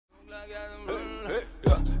Alright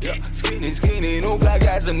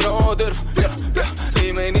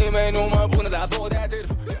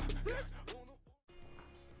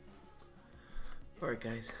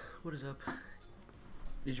guys, what is up?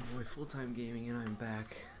 It's your boy Full-Time Gaming and I'm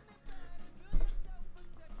back.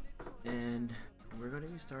 And we're going to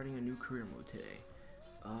be starting a new career mode today.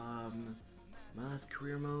 My last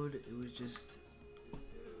career mode, it was just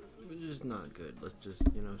not good. Let's just,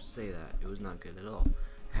 say that. It was not good at all.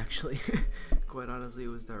 Actually, quite honestly, it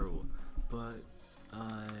was terrible. But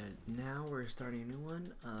now we're starting a new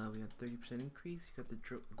one. We have 30% increase. You got the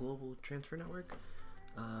global transfer network.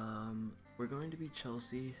 We're going to be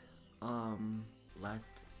Chelsea. Last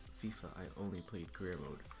FIFA I only played career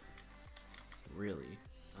mode. Really,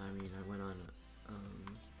 I mean, I went on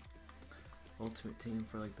Ultimate Team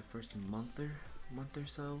for like the first month or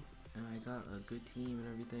so, and I got a good team and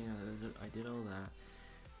everything. I did all that,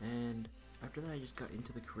 and after that I just got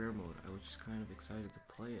into the career mode. I was just kind of excited to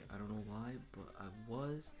play it. I don't know why, but I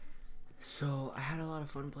was. So I had a lot of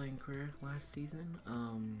fun playing career last season.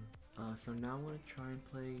 So now I'm gonna try and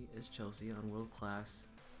play as Chelsea on World Class.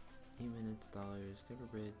 8 minutes, dollars,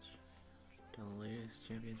 Stamford Bridge. Tell the latest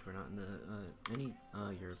champions. We're not in the any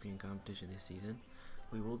European competition this season.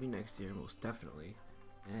 We will be next year, most definitely.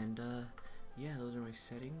 And yeah, those are my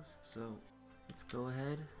settings. So let's go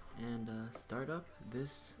ahead and start up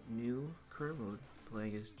this new career mode,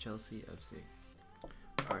 playing as Chelsea FC.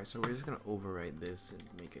 Alright, so we're just gonna overwrite this and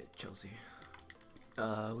make it Chelsea.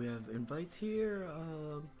 We have invites here.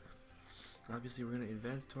 Obviously we're gonna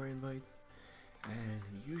advance to our invites, and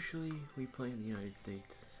usually we play in the United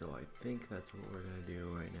States, so I think that's what we're gonna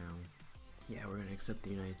do right now. Yeah, we're gonna accept the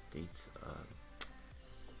United States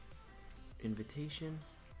invitation.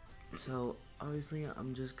 So obviously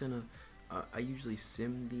I'm just gonna I usually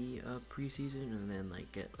sim the preseason and then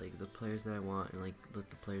like get like the players that I want, and like let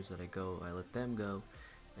the players that I let them go,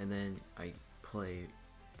 and then I play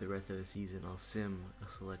the rest of the season. I'll sim a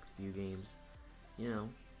select few games,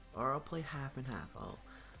 or I'll play half and half. I'll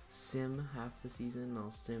sim half the season, I'll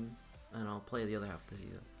sim, and I'll play the other half of the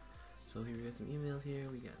season. So here we got some emails here.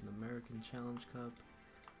 We got an American Challenge Cup,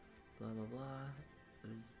 blah blah blah.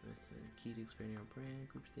 Key to expanding our brand.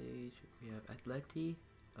 Group stage. We have Atleti,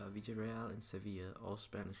 Villarreal, and Sevilla, all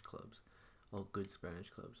Spanish clubs, all good Spanish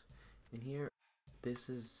clubs. And here, this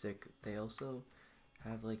is sick. They also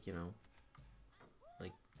have like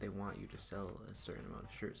like they want you to sell a certain amount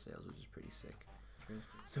of shirt sales, which is pretty sick.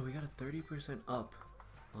 So we got a 30% up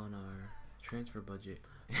on our transfer budget.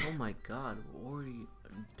 Oh my god, we're already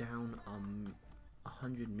down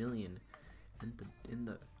 100 million in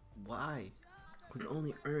the why? We've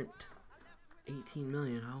only earned 18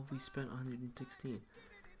 million. How have we spent 116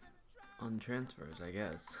 on transfers? I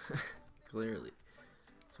guess clearly.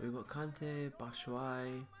 So we got Conte,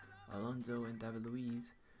 Batshuayi, Alonso, and David Luiz.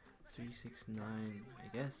 369.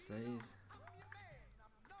 I guess that is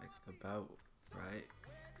like about right.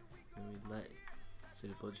 And we let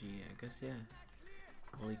Sidiboji, I guess, yeah,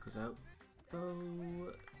 all equals out. So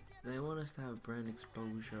they want us to have brand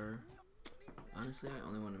exposure. Honestly, I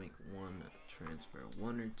only want to make one transfer,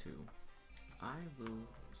 one or two. I will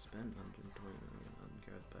spend 120 million on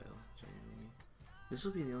Gareth Bale, genuinely. This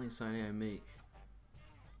will be the only signing I make.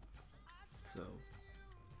 So,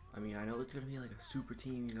 I mean, I know it's gonna be like a super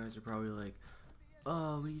team. You guys are probably like,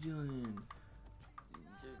 oh, what are you doing?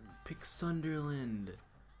 Pick Sunderland.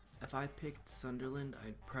 If I picked Sunderland,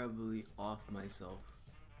 I'd probably off myself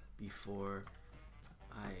before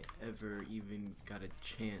I ever even got a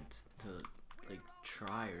chance to like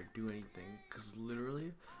try or do anything, because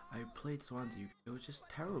literally I played Swansea. It was just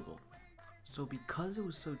terrible. So because it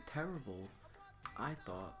was so terrible, I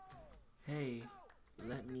thought, hey,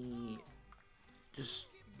 let me just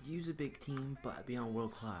use a big team but be on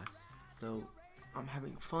World Class. So I'm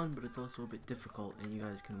having fun, but it's also a bit difficult, and you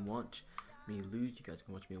guys can watch me lose, you guys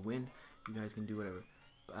can watch me win, you guys can do whatever.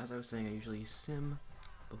 But as I was saying, I usually sim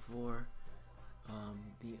before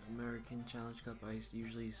the American Challenge Cup. I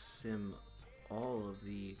usually sim all of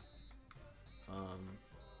the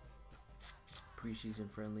preseason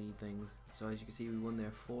friendly things. So as you can see, we won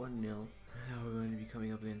there 4-0. Now we're going to be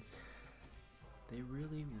coming up against, they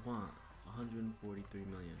really want 143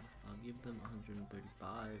 million. I'll give them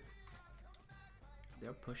 135.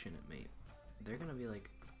 They're pushing it, mate. They're gonna be like,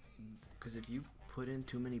 because if you put in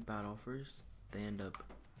too many bad offers, they end up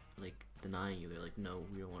like denying you. They're like, no,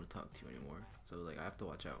 we don't want to talk to you anymore. So like, I have to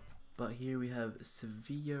watch out. But here we have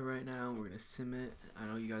Sevilla right now. We're gonna sim it. I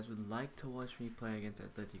know you guys would like to watch me play against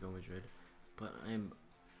Atletico Madrid, but I'm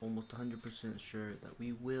almost 100% sure that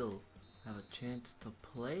we will have a chance to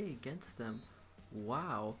play against them.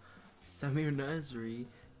 Wow, Samir Nasri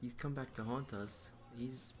he's come back to haunt us.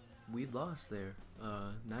 We lost there.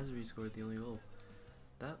 Nazari scored the only goal.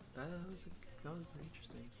 That was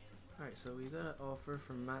interesting. All right, so we got an offer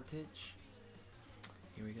from Matic.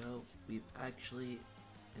 Here we go. We've actually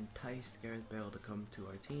enticed Gareth Bale to come to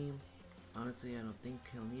our team. Honestly, I don't think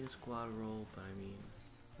he'll need a squad role, but I mean,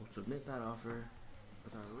 we'll submit that offer.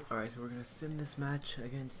 Alright, so we're gonna sim this match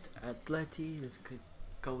against Atleti. This could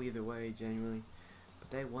go either way, genuinely. But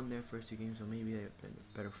they won their first 2 games, so maybe they're in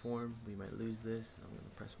better form. We might lose this. I'm gonna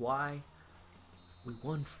press Y. We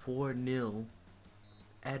won 4-0.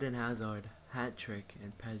 Eden Hazard, hat trick,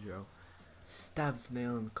 and Pedro stabs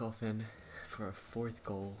nail in the coffin for a 4th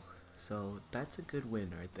goal. So that's a good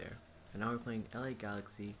win right there. And now we're playing LA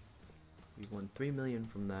Galaxy. We won 3 million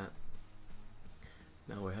from that.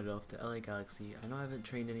 Now we're headed off to LA Galaxy. I know I haven't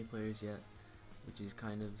trained any players yet, which is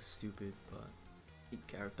kind of stupid, but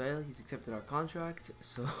Gareth Bale, he's accepted our contract.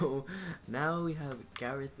 So now we have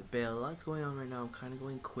Gareth Bale. Lots going on right now. I'm kind of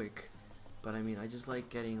going quick, but I mean, I just like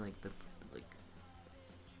getting like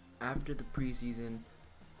after the preseason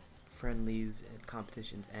friendlies and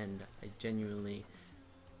competitions end, I genuinely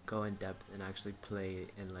go in depth and actually play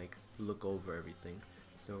and like look over everything.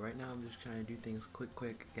 So right now I'm just trying to do things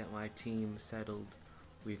quick, get my team settled.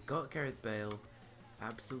 We've got Gareth Bale,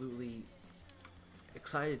 absolutely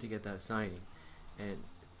excited to get that signing, and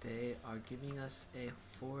they are giving us a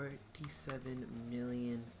 47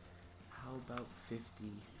 million. How about 50?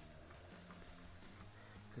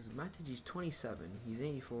 Because Matiji's 27, he's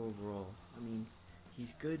 84 overall. I mean,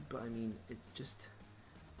 he's good, but I mean, it's just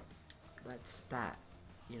that stat,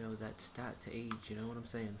 you know, that stat to age, you know what I'm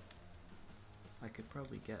saying? I could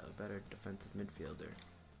probably get a better defensive midfielder.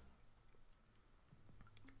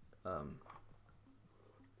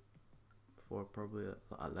 For probably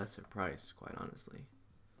a lesser price, quite honestly.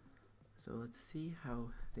 So let's see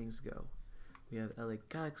how things go. We have LA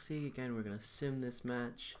Galaxy again. We're gonna sim this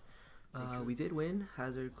match. We did win.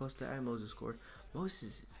 Hazard, Costa, and Moses scored. Moses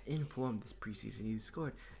is in form this preseason. He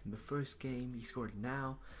scored in the first game. He scored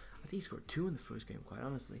now. I think he scored 2 in the first game, quite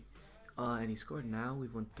honestly. And he scored now.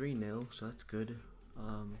 We've won 3-0, so that's good.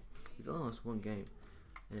 We've only lost 1 game,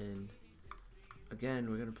 and again,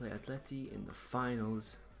 we're gonna play Atleti in the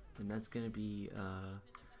finals, and that's gonna be a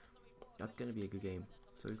good game.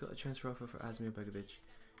 So we've got a transfer offer for Asmir Begovic.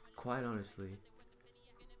 Quite honestly,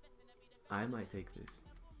 I might take this.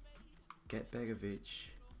 Get Begovic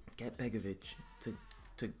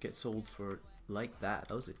to get sold for like that.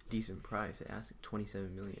 That was a decent price. It asked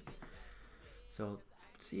 27 million. So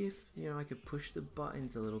see if I could push the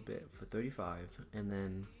buttons a little bit for 35, and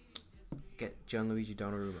then get Gianluigi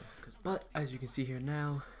Donnarumma. But as you can see here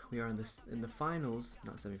now, we are in the finals,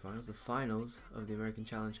 not semi-finals, the finals of the American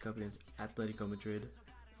Challenge Cup against Atletico Madrid,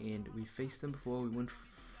 and we faced them before. We won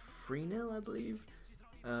 3-0, I believe.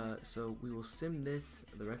 So we will sim this.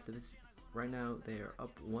 The rest of this. Right now they are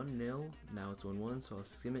up 1-0. Now it's 1-1. So I'll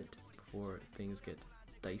sim it before things get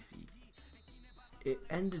dicey. It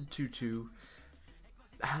ended 2-2.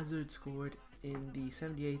 Hazard scored in the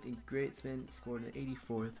 78th, and Griezmann scored in the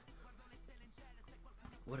 84th.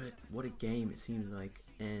 What a game it seems like.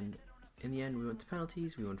 And in the end, we went to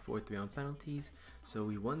penalties. We won 4-3 on penalties. So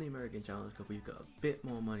we won the American Challenge Cup. We've got a bit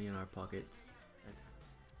more money in our pockets.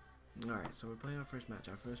 Alright, so we're playing our first match.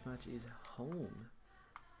 Our first match is home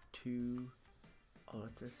to... Oh,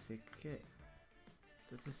 that's a sick kit.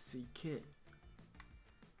 That's a sick kit.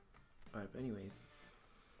 Alright, but anyways.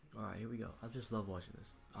 Alright, here we go. I just love watching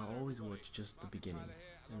this. I'll always watch just the beginning,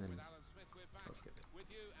 and then I'll skip it.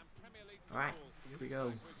 Alright, here we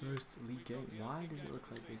go. First league game. Why does it look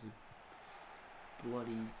like there's a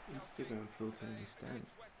bloody Instagram filter in the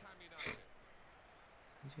stands?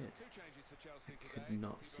 Shit. I could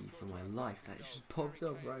not see for my life. That just popped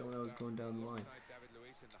up right when I was going down the line.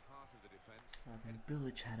 Slaven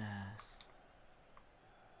Bilic had ass.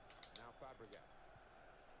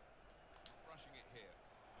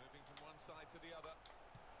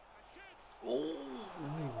 Oh!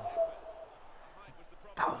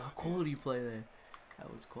 That was a quality play there. That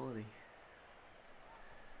was quality.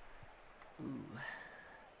 Ooh.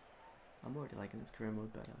 I'm already liking this career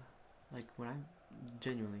mode better. Like, when I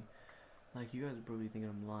genuinely, like, you guys are probably thinking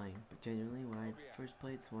I'm lying, but genuinely, when I first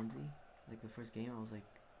played Swansea, like the first game, I was like,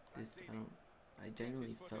 I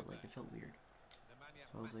genuinely felt like it felt weird.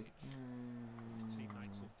 So I was like,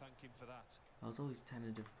 I was always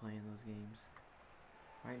tentative playing those games.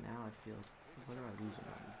 Right now, I feel like whether I lose or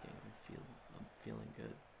not in this game, I'm feeling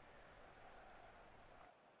good.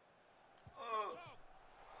 Oh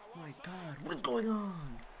my God, what's going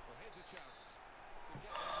on?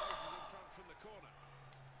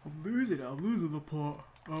 I'm losing the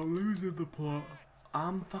plot.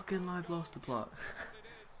 I'm fucking live lost the plot.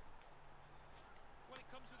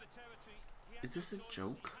 Is this a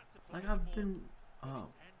joke? Like I've been... Oh.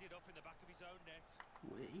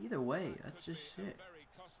 Either way, that's just shit.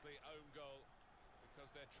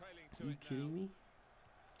 Are you kidding me?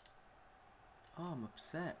 Oh, I'm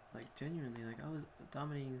upset. Like genuinely, like I was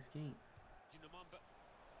dominating this game.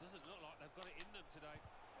 Doesn't look like they've got it in them today.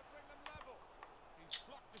 Bring them level. He's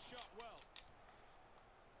blocked the shot well.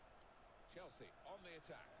 Chelsea on the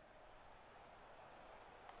attack.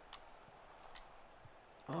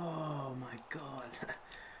 Oh my god.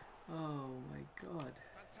 Oh my god.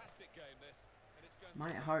 Fantastic game this. And it's going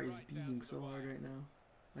My heart is beating so hard right now.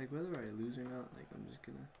 Like whether I lose or not, like I'm just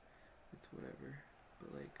gonna, it's whatever.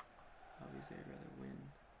 But like, obviously I'd rather win.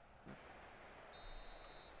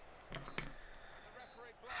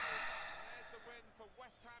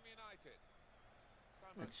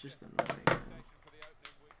 That's just annoying.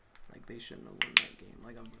 Like they shouldn't have won that game.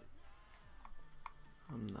 Like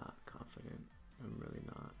I'm not confident. I'm really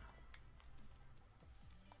not.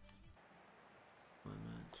 One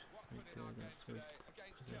match right there. That's first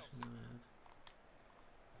possession I had.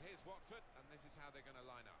 Here's Watford, and this is how they're going to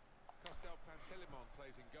line up. Costel Pantelimon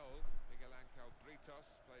plays in goal. Miguel Ángel Britos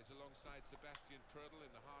plays alongside Sebastian Prudl in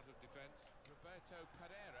the heart of defence. Roberto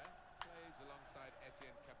Pereira plays alongside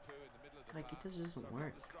Etienne Capoue in the middle of the like it just doesn't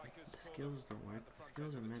work. Like, the skills don't work. The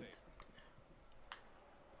skills are meant.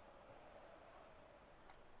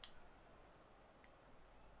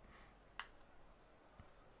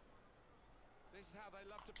 This is how they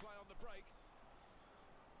love to play on the break.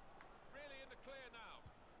 Really in the clear now.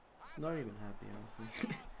 Not even happy, honestly.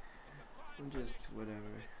 I'm just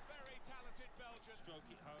whatever.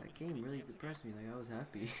 That game really depressed me. Like I was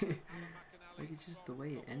happy. Like it's just the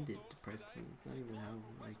way it ended depressed me. It's not even how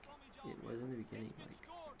like it was in the beginning. Like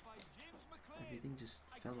everything just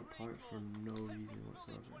fell apart for no reason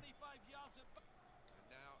whatsoever.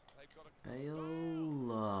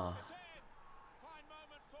 BALE.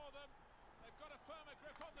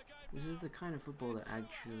 This is the kind of football that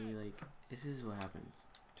actually like. This is what happens.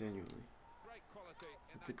 Genuinely.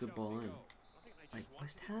 It's a good ball in. Like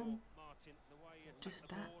West Ham, just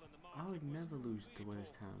that. I would never lose to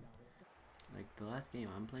West Ham. Like the last game,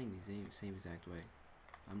 I'm playing the same exact way.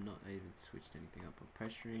 I'm not. I even switched anything up. I'm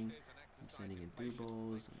pressuring. I'm sending in through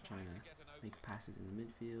balls. I'm trying to make passes in the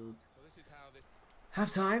midfield.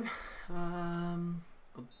 Half time.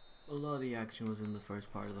 A lot of the action was in the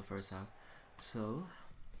first part of the first half. So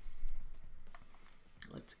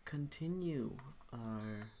let's continue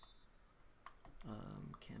our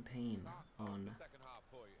campaign on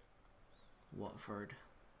Watford.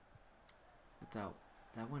 It's out.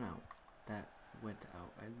 That went out. That went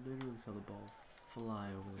out. I literally saw the ball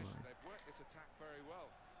fly over the line.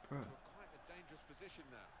 Bro. He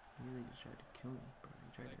really just tried to kill me, bro.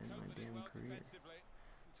 He tried to end my damn career.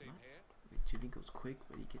 Chivinko's quick,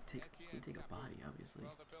 but he can take a body, obviously.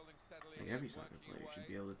 Like every soccer player should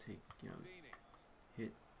be able to take, you know,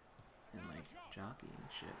 hit and like jockey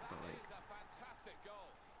and shit, but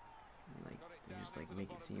like they just like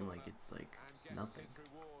make it seem like it's like nothing.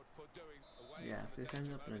 Yeah, if this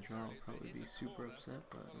ends up in a draw, I'll probably be super upset,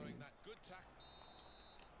 but I mean,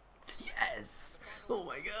 yes! Oh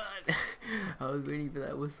my god! I was waiting for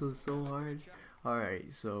that whistle so hard.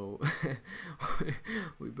 Alright, so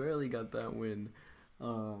we barely got that win.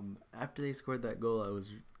 After they scored that goal, I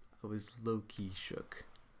was low-key shook.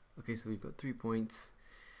 Okay, so we've got 3 points.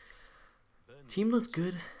 Team looked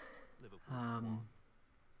good.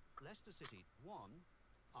 Leicester City 1,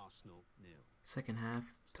 Arsenal 0. Second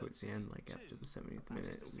half, towards the end, like after the 70th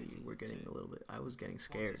minute, we were getting a little bit. I was getting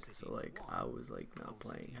scared, so like I was like not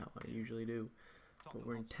playing how I usually do. But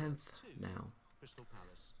we're in 10th now,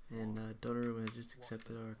 and Donnarumma has just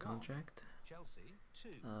accepted our contract.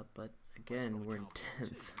 But again, we're in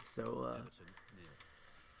 10th, so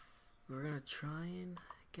we're gonna try and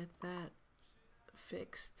get that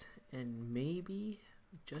fixed, and maybe,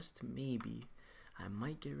 just maybe, I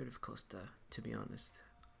might get rid of Costa, to be honest.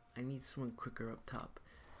 I need someone quicker up top.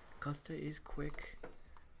 Costa is quick,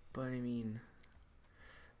 but I mean,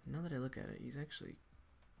 now that I look at it, he's actually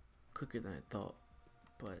quicker than I thought.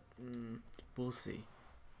 But we'll see.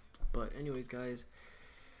 But anyways, guys,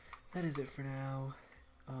 that is it for now.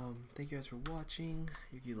 Thank you guys for watching.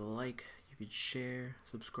 You could like, you could share,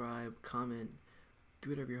 subscribe, comment, do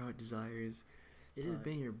whatever your heart desires. It has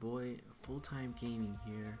been your boy, Full-Time Gaming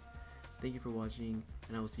here. Thank you for watching,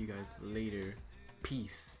 and I will see you guys later.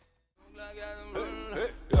 Peace.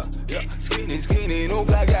 Skinny, no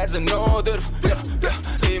black guys, no